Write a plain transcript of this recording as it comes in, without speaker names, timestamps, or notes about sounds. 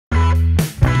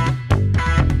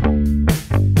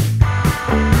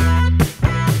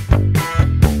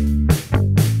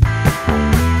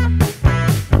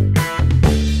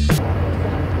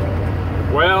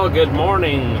good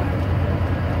morning.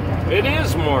 It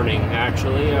is morning,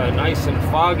 actually. A nice and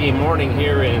foggy morning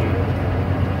here in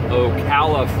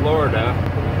Ocala, Florida.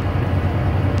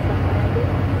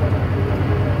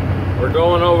 We're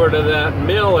going over to that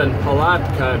mill in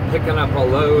Palatka and picking up a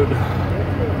load.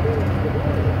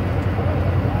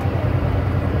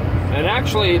 And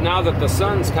actually, now that the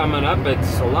sun's coming up,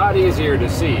 it's a lot easier to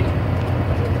see.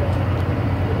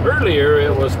 Earlier,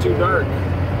 it was too dark.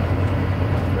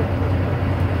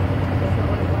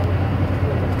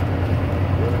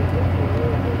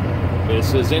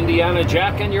 This is Indiana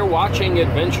Jack, and you're watching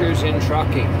Adventures in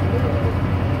Trucking.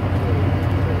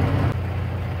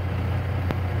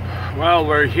 Well,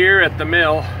 we're here at the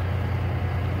mill.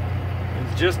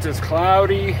 It's just as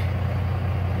cloudy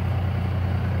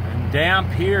and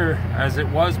damp here as it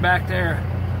was back there.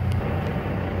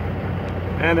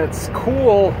 And it's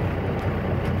cool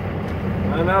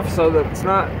enough so that it's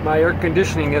not, my air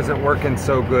conditioning isn't working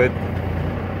so good.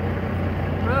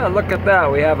 Ah, look at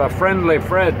that, we have a friendly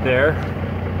Fred there,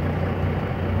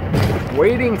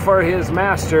 waiting for his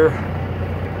master.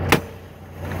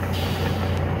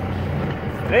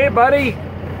 Hey, buddy!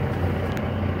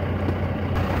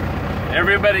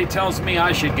 Everybody tells me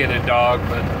I should get a dog,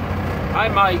 but I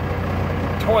might,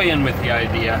 toying with the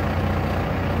idea.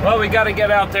 Well, we gotta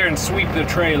get out there and sweep the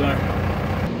trailer.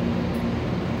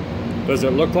 Does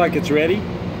it look like it's ready?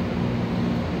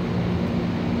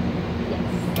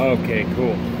 Yes. Okay,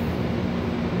 cool.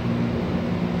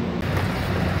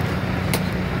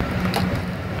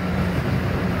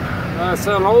 It's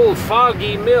an old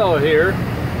foggy mill here.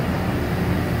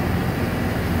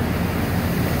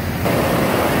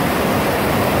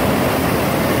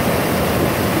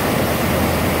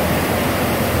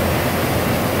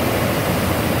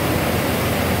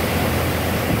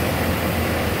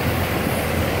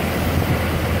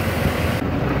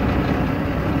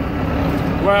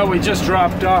 Well, we just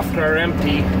dropped off our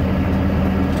empty,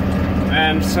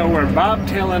 and so we're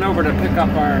bobtailing over to pick up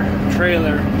our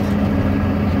trailer,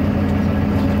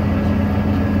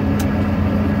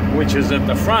 which is at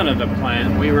the front of the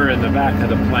plant. We were in the back of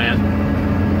the plant.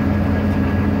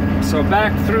 So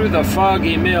back through the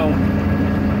foggy mill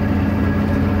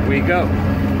we go.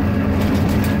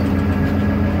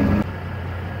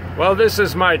 Well, this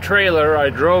is my trailer. I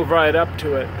drove right up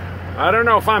to it. I don't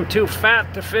know if I'm too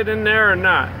fat to fit in there or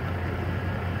not,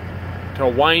 to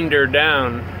wind her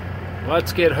down.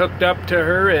 Let's get hooked up to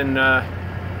her, and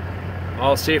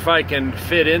I'll see if I can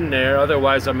fit in there.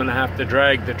 Otherwise, I'm gonna have to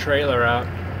drag the trailer out.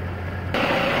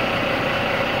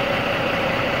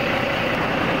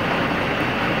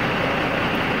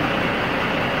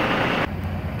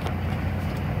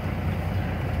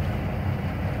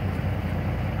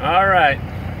 All right,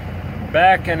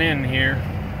 backing in here.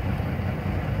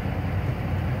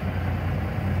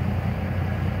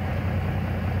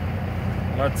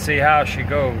 Let's see how she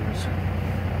goes.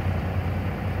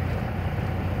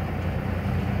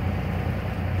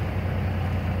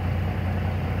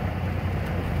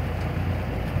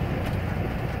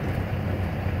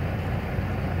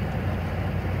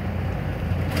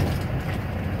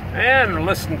 And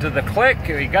listen to the click.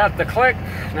 We got the click.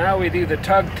 Now we do the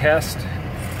tug test.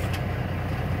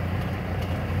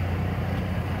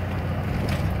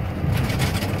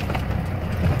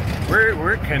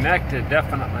 We're connected,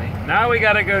 definitely. Now we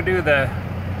gotta go do the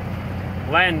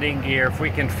landing gear if we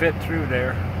can fit through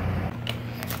there.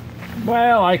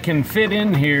 Well, I can fit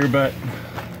in here, but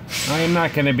I'm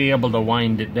not gonna be able to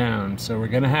wind it down, so we're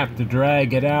gonna have to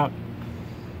drag it out.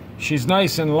 She's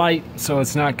nice and light, so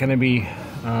it's not gonna be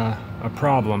a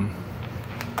problem.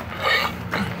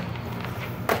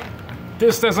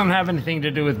 This doesn't have anything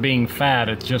to do with being fat,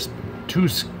 it's just too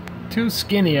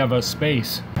skinny of a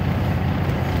space.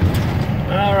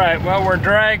 Alright, well, we're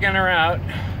dragging her out.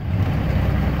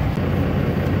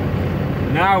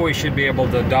 Now we should be able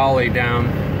to dolly down.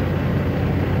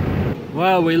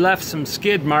 Well, we left some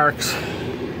skid marks.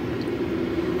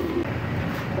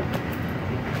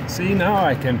 See, now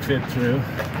I can fit through.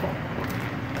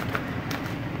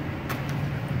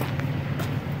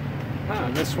 Ah,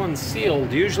 this one's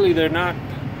sealed. Usually they're not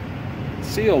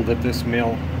sealed at this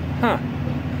mill. Huh.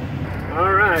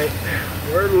 Alright,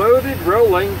 we're loaded,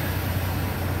 rolling.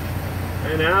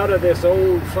 And out of this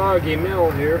old foggy mill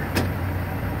here.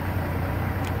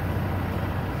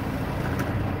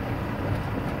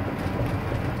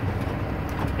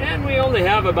 And we only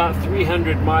have about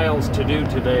 300 miles to do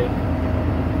today.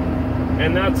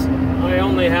 And I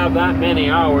only have that many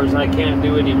hours. I can't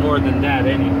do any more than that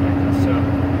anyway. So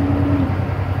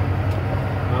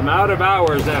I'm out of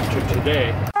hours after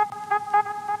today.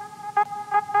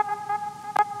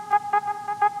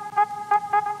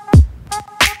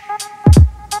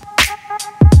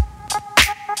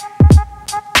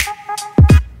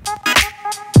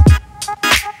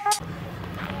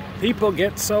 People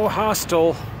get so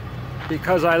hostile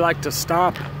because I like to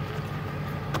stop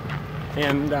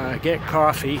and get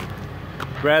coffee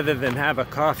rather than have a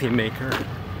coffee maker.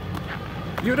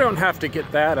 You don't have to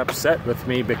get that upset with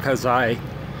me because I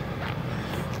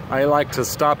like to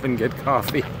stop and get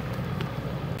coffee.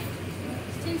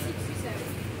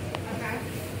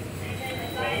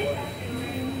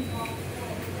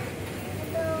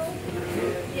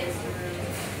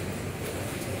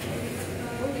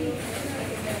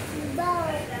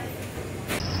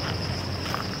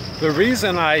 The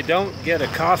reason I don't get a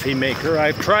coffee maker,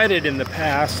 I've tried it in the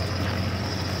past.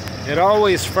 It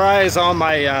always fries all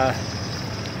my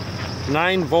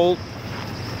 9-volt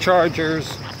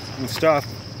chargers and stuff.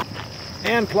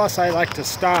 And plus I like to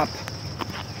stop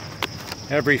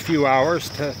every few hours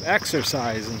to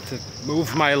exercise and to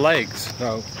move my legs.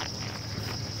 So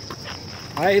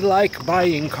I like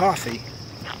buying coffee.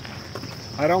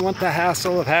 I don't want the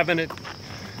hassle of having it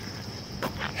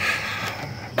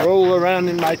roll around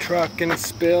in my truck and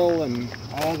spill and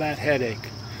all that headache.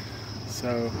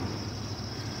 So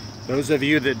those of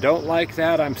you that don't like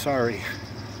that, I'm sorry.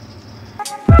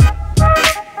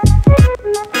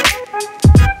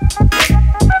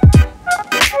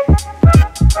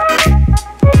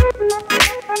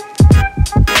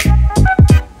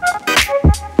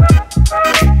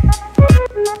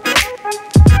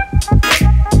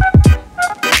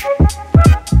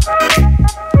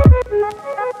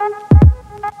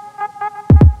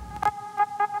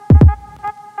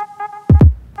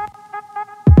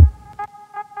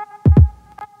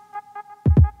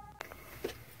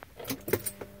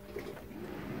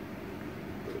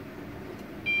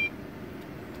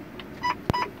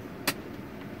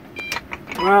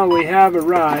 Well, we have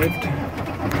arrived.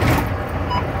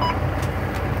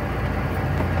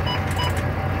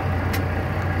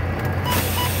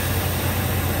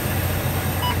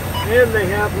 And they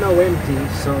have no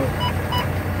empties, so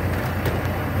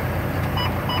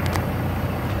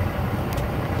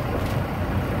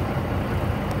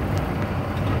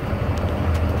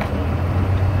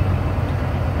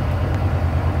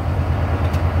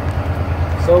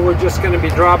we're just going to be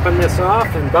dropping this off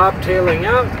and bobtailing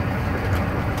out.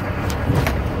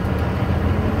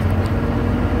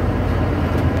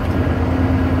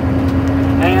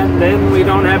 And then we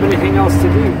don't have anything else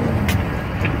to do.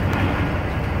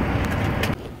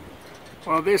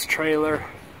 Well, this trailer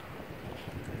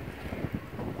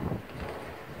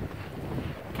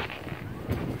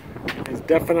is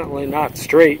definitely not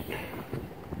straight.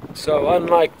 So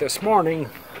unlike this morning,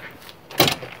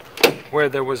 where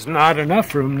there was not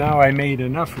enough room, now I made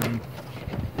enough room.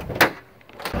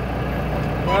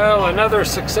 Well, another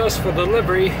successful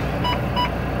delivery.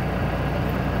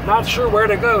 Not sure where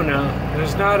to go now.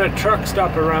 There's not a truck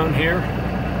stop around here.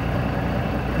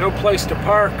 No place to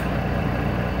park.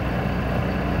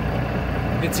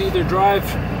 It's either drive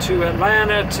to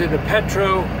Atlanta to the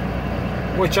Petro,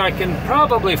 which I can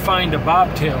probably find a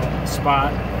bobtail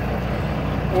spot,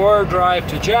 or drive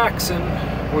to Jackson,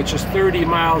 which is 30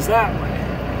 miles that way.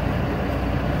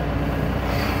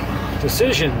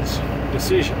 Decisions.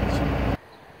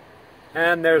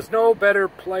 And there's no better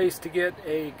place to get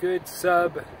a good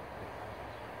sub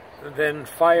than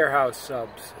Firehouse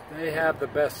Subs. They have the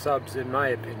best subs in my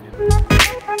opinion.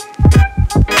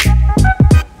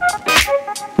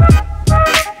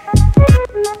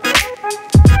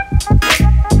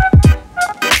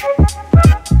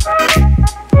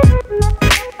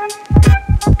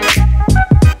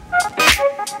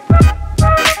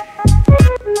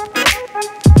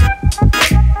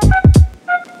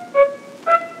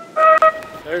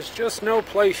 There's just no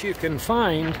place you can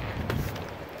find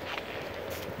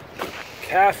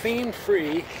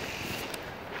caffeine-free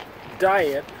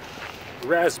diet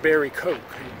raspberry Coke.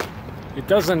 It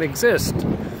doesn't exist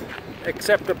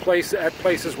except at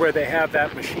places where they have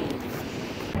that machine.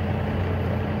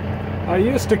 I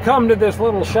used to come to this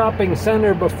little shopping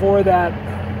center before that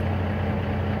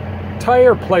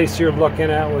tire place you're looking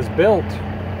at was built.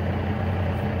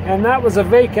 And that was a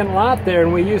vacant lot there,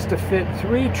 and we used to fit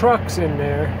 3 trucks in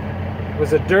there. It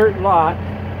was a dirt lot.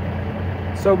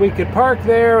 So we could park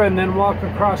there and then walk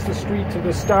across the street to the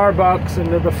Starbucks and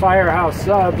to the Firehouse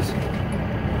Subs.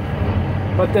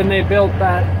 But then they built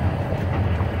that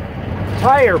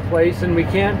tire place and we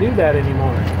can't do that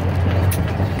anymore.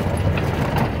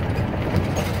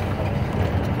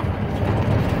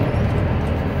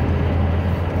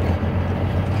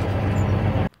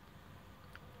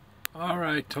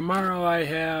 Alright, tomorrow I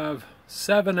have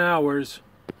 7 hours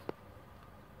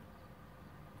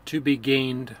to be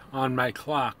gained on my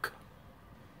clock.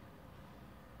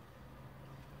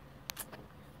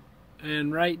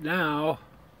 And right now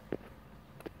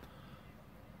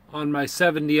On my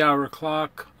 70-hour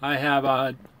clock, I have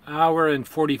an hour and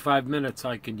 45 minutes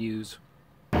I can use.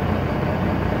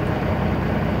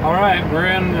 Alright, we're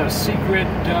in a secret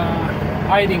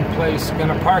hiding place.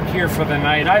 Gonna park here for the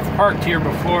night. I've parked here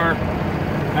before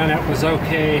and it was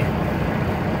okay.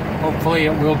 Hopefully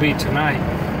it will be tonight.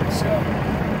 So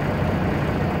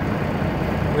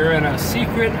we're in a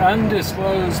secret,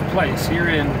 undisclosed place here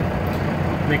in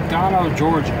McDonough,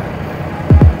 Georgia.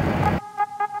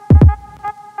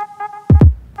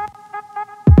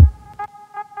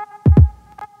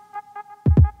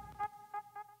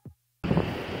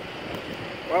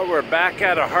 Well, we're back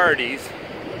at a Hardee's.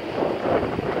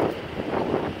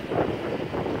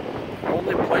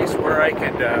 Only place where I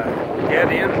could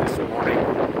get in this morning.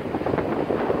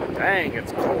 Dang,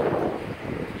 it's cold.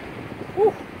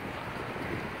 Whew.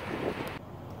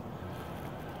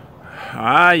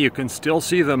 Ah, you can still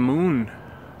see the moon.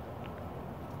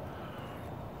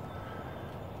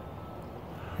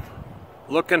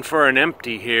 Looking for an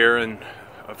empty here, and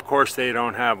of course they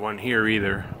don't have one here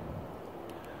either.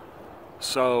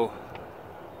 So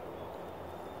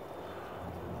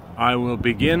I will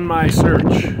begin my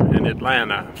search in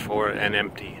Atlanta for an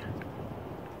empty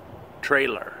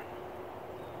trailer.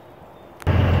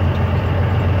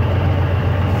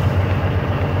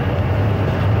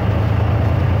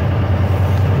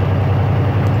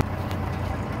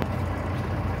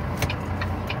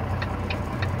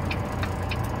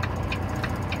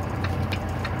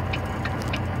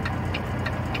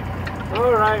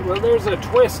 Alright, well there's a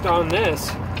twist on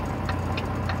this.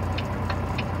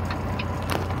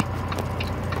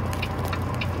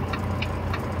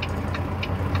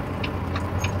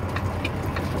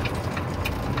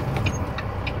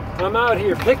 I'm out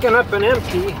here picking up an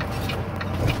empty,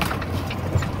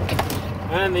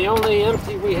 and the only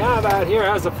empty we have out here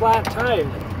has a flat tire.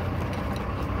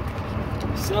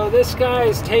 So this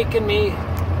guy's taking me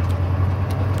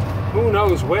who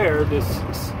knows where, just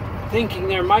thinking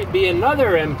there might be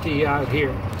another empty out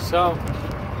here. So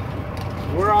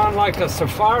we're on like a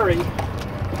safari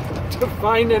to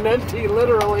find an empty,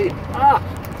 literally.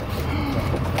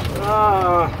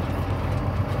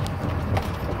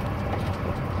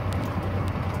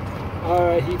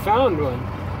 Alright, he found one.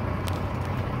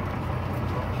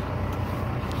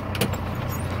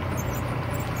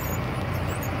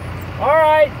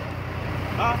 Alright.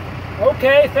 Huh?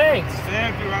 Okay, thanks. It's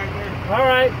empty right there.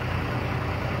 Alright.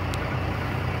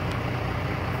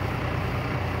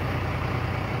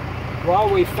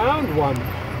 Well, we found one.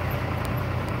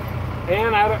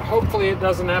 And hopefully it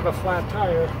doesn't have a flat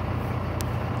tire.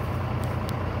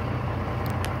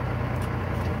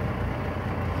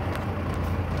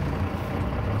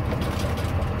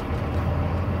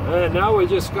 And now we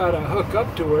just gotta hook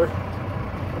up to her.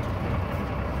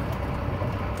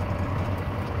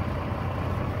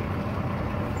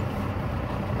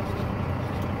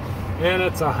 And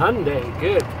it's a Hyundai,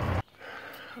 good.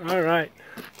 All right,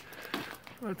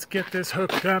 let's get this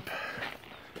hooked up.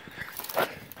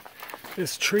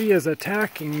 This tree is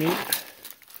attacking me.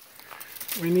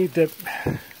 We need to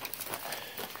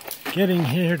get in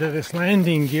here to this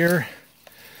landing gear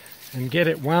and get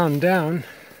it wound down.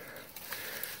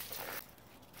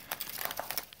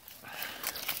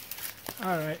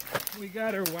 Alright, we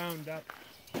got her wound up.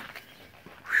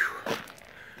 Whew.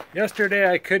 Yesterday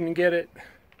I couldn't get it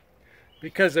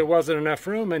because there wasn't enough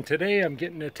room, and today I'm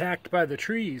getting attacked by the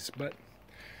trees, but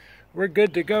we're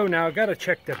good to go now. I gotta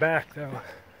check the back though.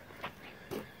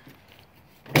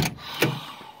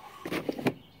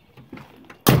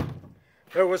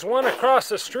 There was one across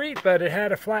the street, but it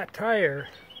had a flat tire,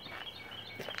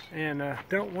 and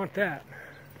don't want that.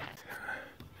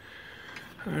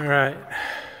 Alright.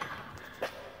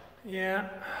 Yeah,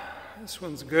 this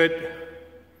one's good.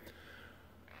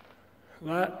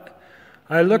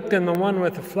 I looked in the one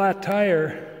with the flat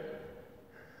tire,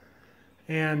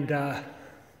 and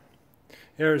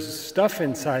there's stuff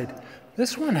inside.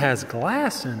 This one has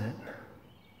glass in it.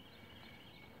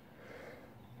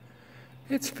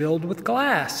 It's filled with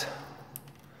glass.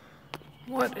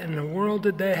 What in the world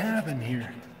did they have in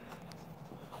here?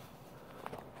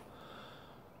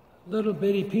 Little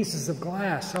bitty pieces of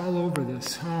glass all over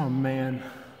this. Oh man.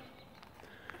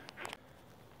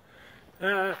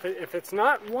 If it's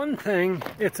not one thing,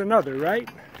 it's another, right?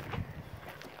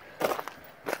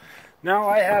 Now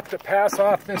I have to pass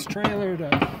off this trailer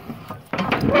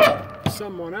to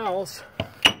someone else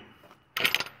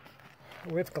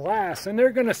with glass, and they're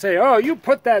gonna say, oh, you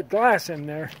put that glass in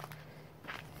there.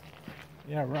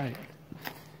 Yeah, right.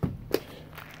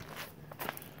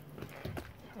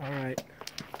 All right.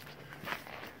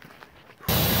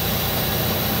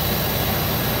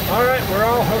 All right, we're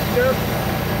all hooked up.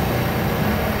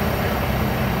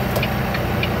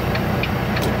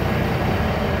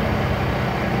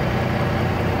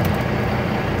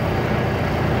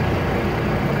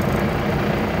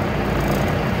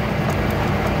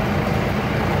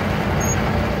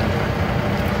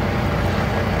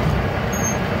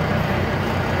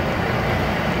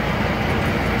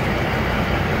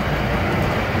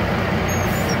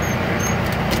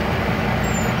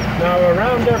 Now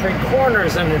around every corner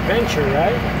is an adventure,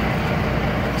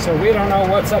 right? So we don't know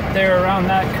what's up there around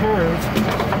that curve.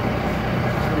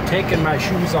 I'm taking my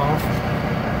shoes off.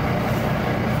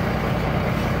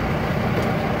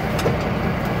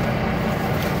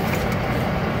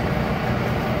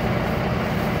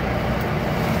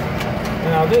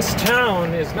 Now this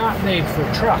town is not made for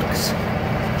trucks.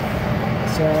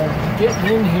 So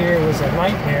getting in here was a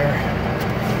nightmare.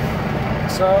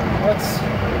 So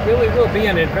it really will be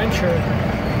an adventure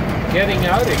getting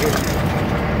out of here.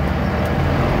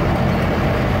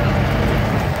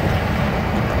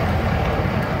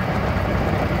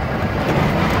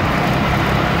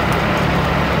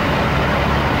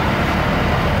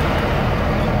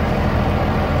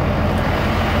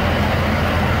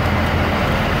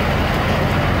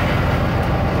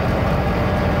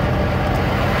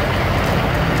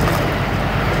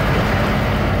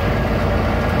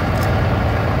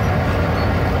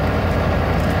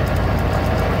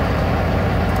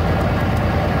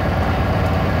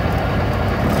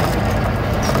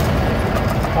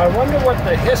 I wonder what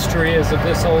the history is of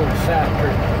this old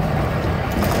factory.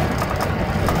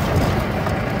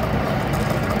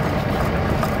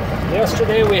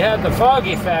 Yesterday we had the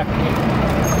Foggy factory.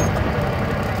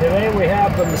 Today we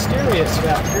have the Mysterious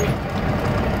factory.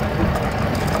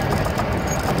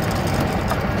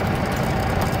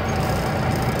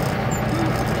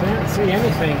 Can't see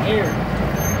anything here.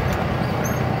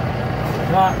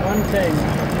 Not one thing.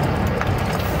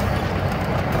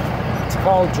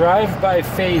 Called Drive by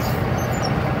Faith.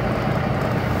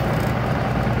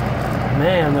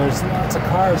 Man, there's lots of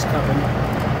cars coming.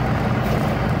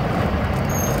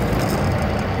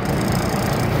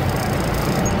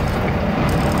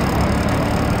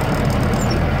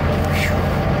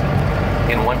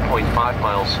 In 1.5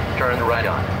 miles, turn right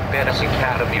on Venice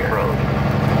Academy Road.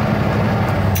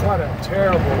 What a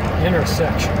terrible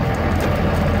intersection.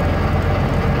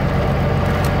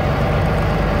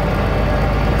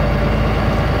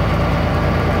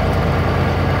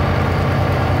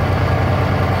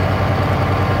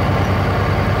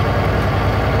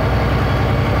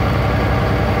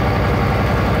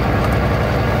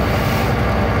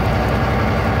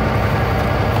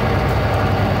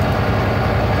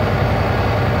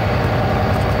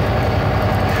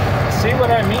 See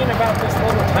what I mean about this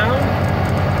little town?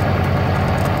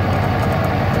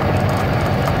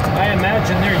 I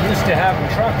imagine they're used to having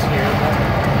trucks here,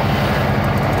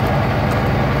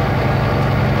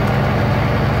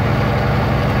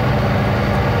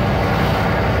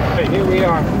 but here we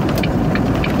are.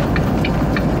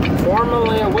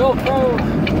 Formerly a Wilco,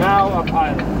 now a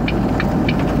Pilot.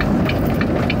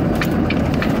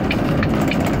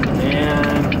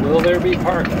 And will there be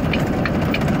parking?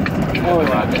 You have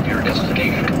arrived at your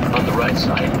destination. On the right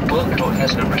side, Wilco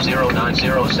has number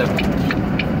 0907.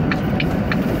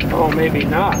 Oh, maybe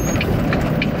not.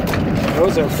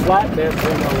 Those are flatbeds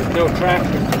with no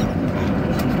tractor.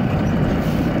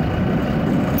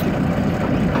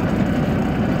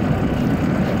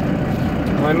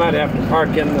 I might have to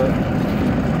park in the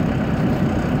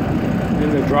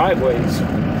driveways.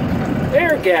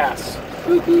 Air gas.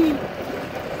 Woo-hoo.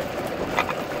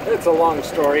 It's a long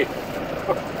story.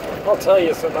 I'll tell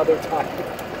you some other time.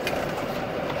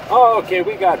 Oh, okay,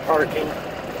 we got parking.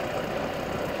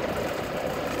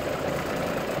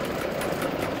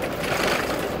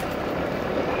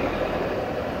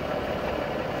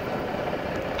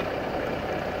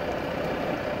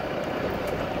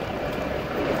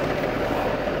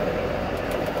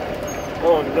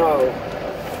 Oh no.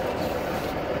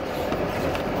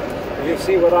 You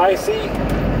see what I see?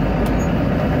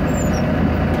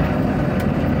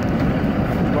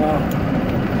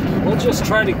 We'll just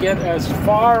try to get as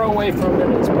far away from it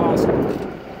as possible.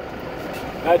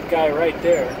 That guy right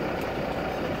there.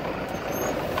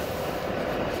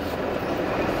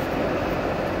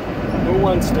 Who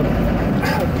wants to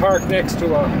park next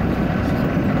to a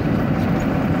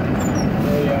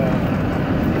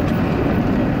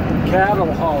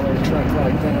cattle hauler truck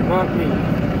like that? Not me.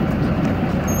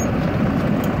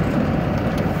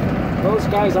 Those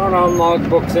guys aren't on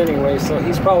logbooks anyway, so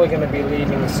he's probably going to be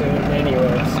leaving soon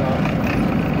anyway, so.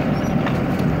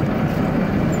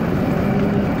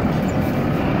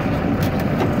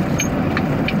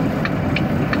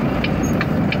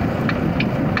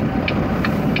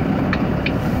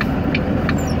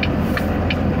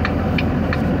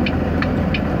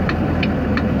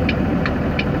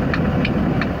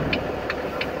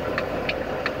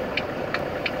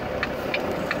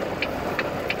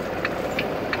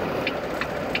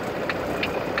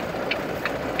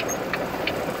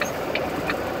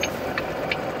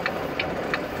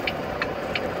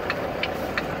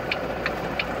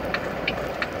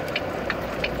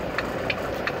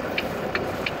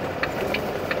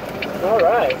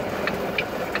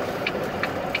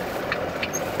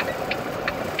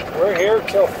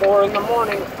 till 4 in the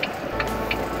morning.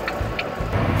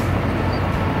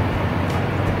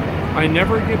 I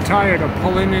never get tired of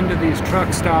pulling into these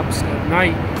truck stops at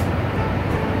night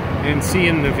and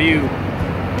seeing the view.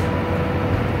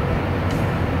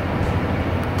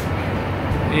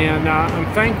 And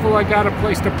I'm thankful I got a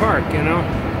place to park, you know.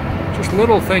 Just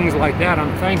little things like that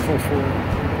I'm thankful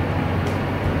for.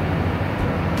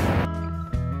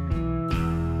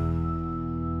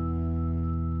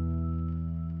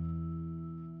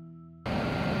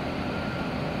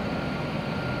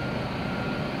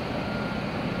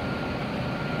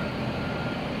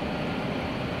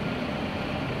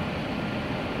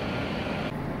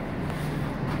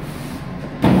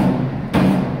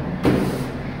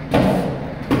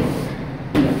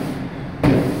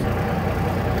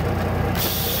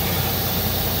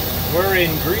 We're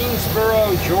in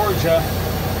Greensboro, Georgia.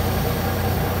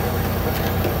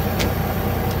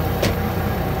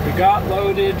 We got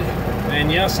loaded,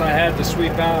 and yes, I had to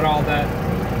sweep out all that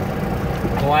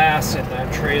glass in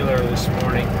that trailer this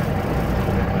morning.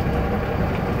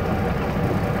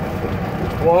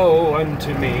 Woe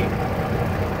unto me.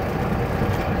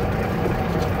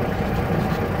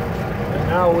 And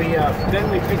now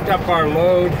then we picked up our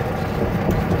load,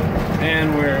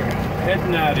 and we're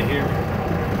heading out of here.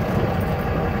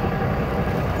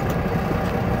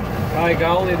 By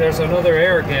golly, there's another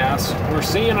air gas. We're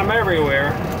seeing them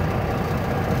everywhere.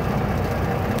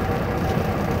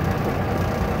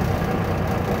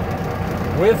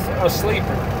 With a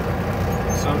sleeper.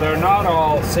 So they're not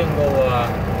all single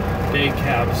day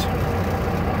cabs.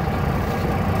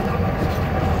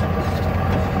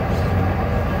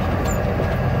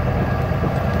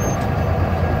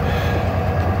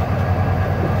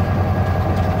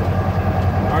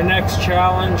 Our next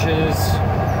challenge is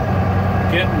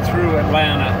getting through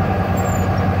Atlanta.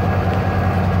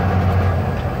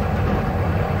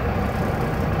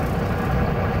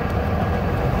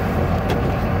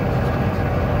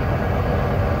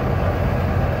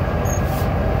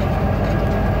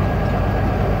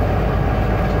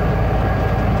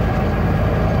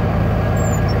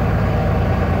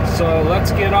 So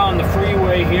let's get on the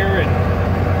freeway here and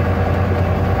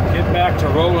get back to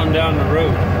rolling down the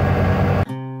road.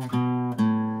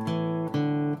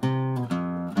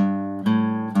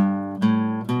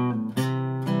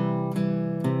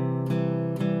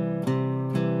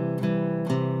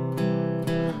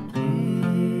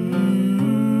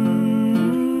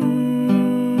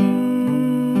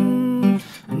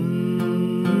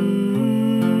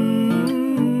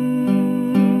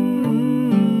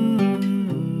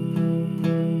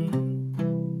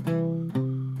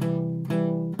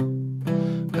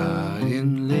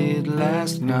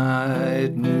 Last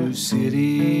night, new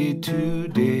city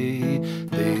today,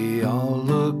 they all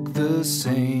look the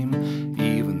same,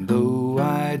 even though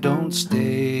I don't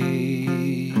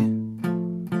stay.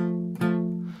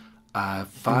 I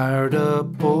fired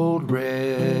up old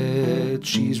Red,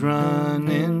 she's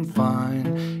running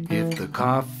fine. If the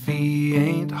coffee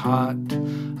ain't hot,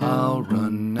 I'll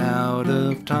run out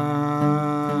of time.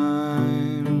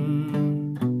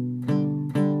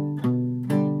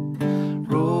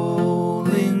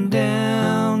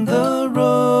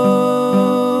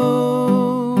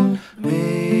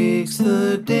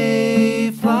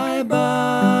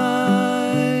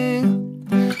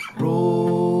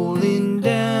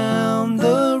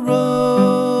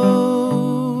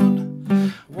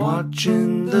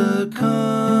 Watching the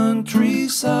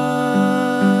countryside,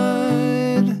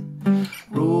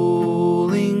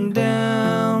 rolling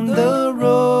down the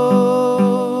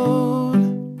road,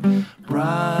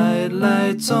 bright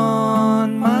lights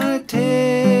on my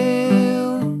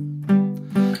tail,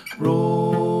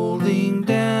 rolling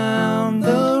down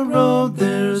the road,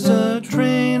 there's a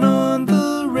train on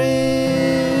the rail.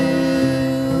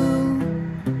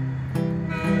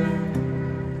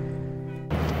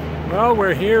 Well,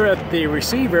 we're here at the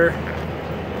receiver,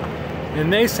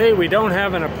 and they say we don't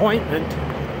have an appointment,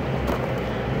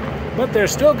 but they're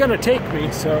still going to take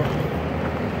me, so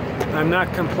I'm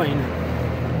not complaining.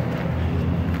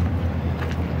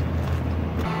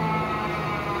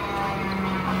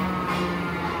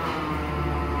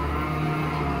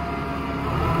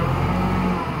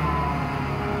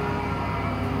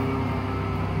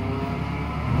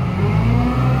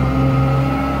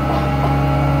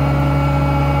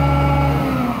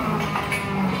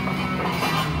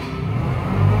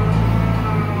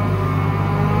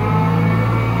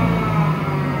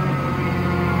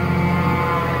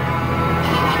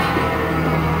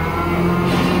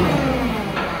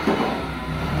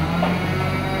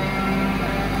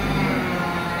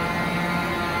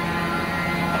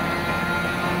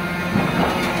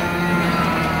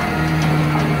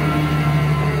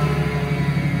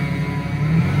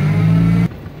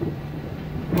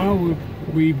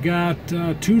 We've got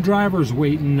 2 drivers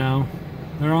waiting now.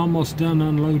 They're almost done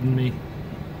unloading me.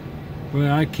 But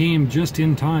I came just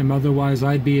in time, otherwise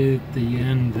I'd be at the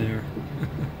end there.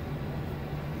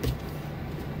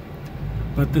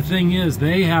 But the thing is,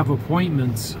 they have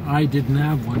appointments. I didn't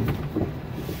have one.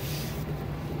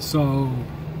 So,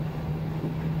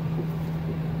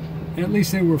 at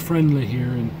least they were friendly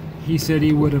here, and he said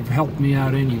he would have helped me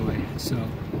out anyway, so.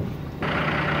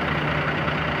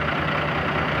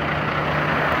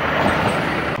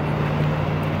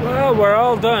 Well, we're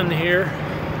all done here.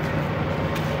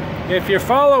 If you're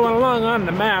following along on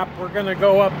the map, we're going to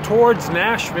go up towards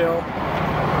Nashville,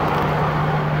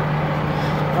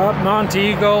 up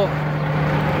Monteagle,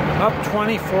 up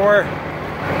 24,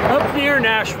 up near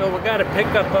Nashville. We got to pick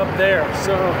up there.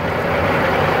 So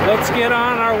let's get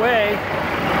on our way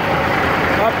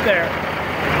up there.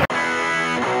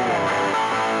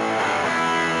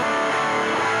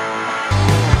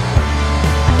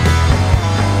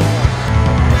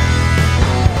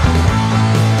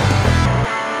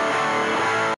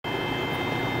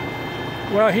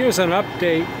 Well, here's an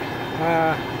update.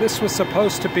 This was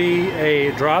supposed to be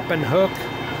a drop and hook,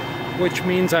 which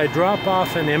means I drop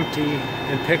off an empty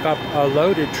and pick up a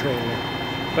loaded trailer.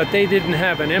 But they didn't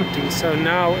have an empty, so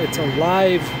now it's a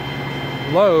live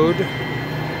load.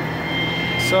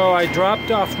 So I dropped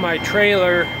off my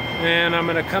trailer, and I'm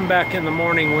going to come back in the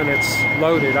morning when it's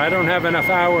loaded. I don't have enough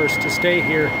hours to stay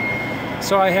here,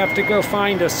 so I have to go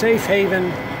find a safe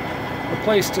haven, a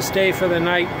place to stay for the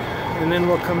night, and then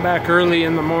we'll come back early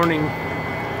in the morning.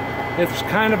 It's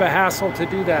kind of a hassle to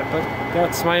do that, but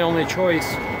that's my only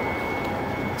choice.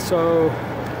 So,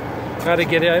 got to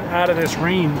get out of this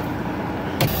rain.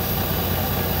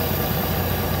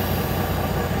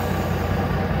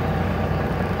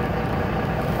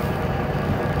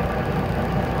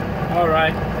 All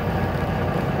right.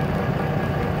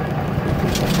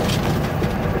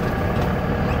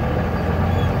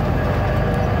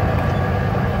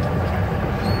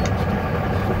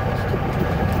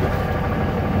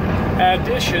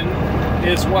 Addition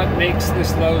is what makes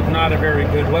this load not a very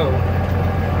good load.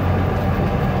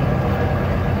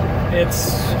 It's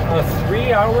a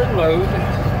 3-hour load,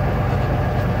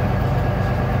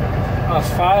 a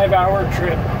 5-hour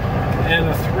trip, and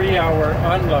a 3-hour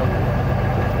unload.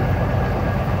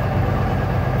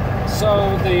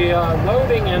 So the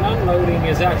loading and unloading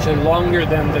is actually longer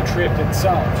than the trip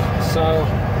itself. So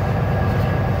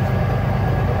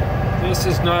this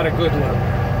is not a good load.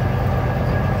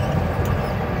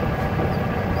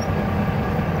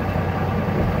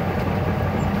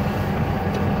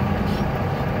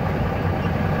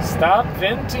 Stop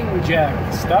venting,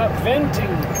 Jack. Stop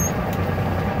venting.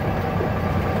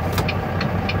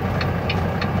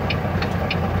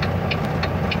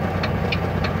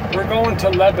 We're going to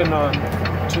Lebanon,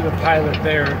 to the pilot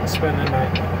there, and spend the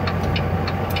night.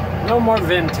 No more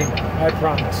venting, I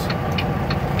promise.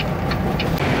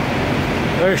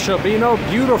 There shall be no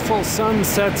beautiful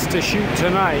sunsets to shoot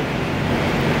tonight.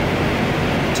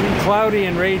 Too cloudy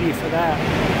and rainy for that.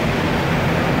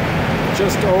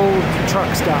 Just old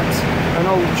truck stops and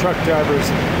old truck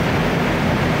drivers.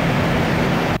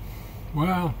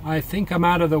 Well, I think I'm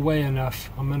out of the way enough.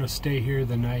 I'm going to stay here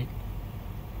the night.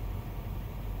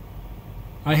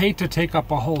 I hate to take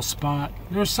up a whole spot.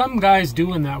 There's some guys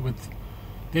doing that with,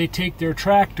 they take their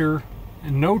tractor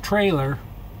and no trailer,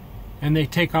 and they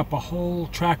take up a whole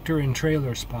tractor and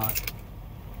trailer spot.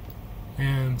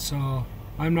 And so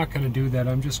I'm not going to do that.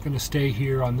 I'm just going to stay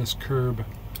here on this curb.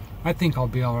 I think I'll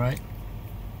be all right.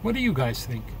 What do you guys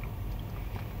think?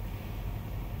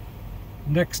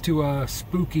 Next to a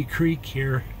spooky creek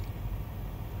here.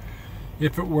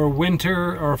 If it were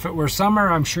winter or if it were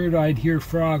summer, I'm sure I'd hear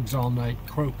frogs all night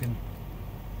croaking.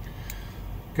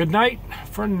 Good night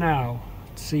for now.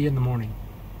 See you in the morning.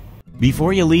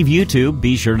 Before you leave YouTube,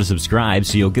 be sure to subscribe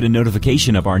so you'll get a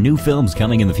notification of our new films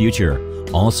coming in the future.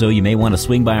 Also, you may want to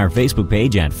swing by our Facebook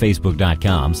page at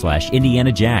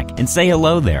facebook.com/IndianaJack and say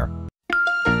hello there.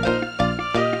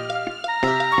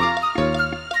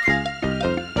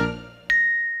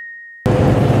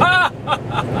 Ha ha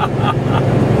ha ha!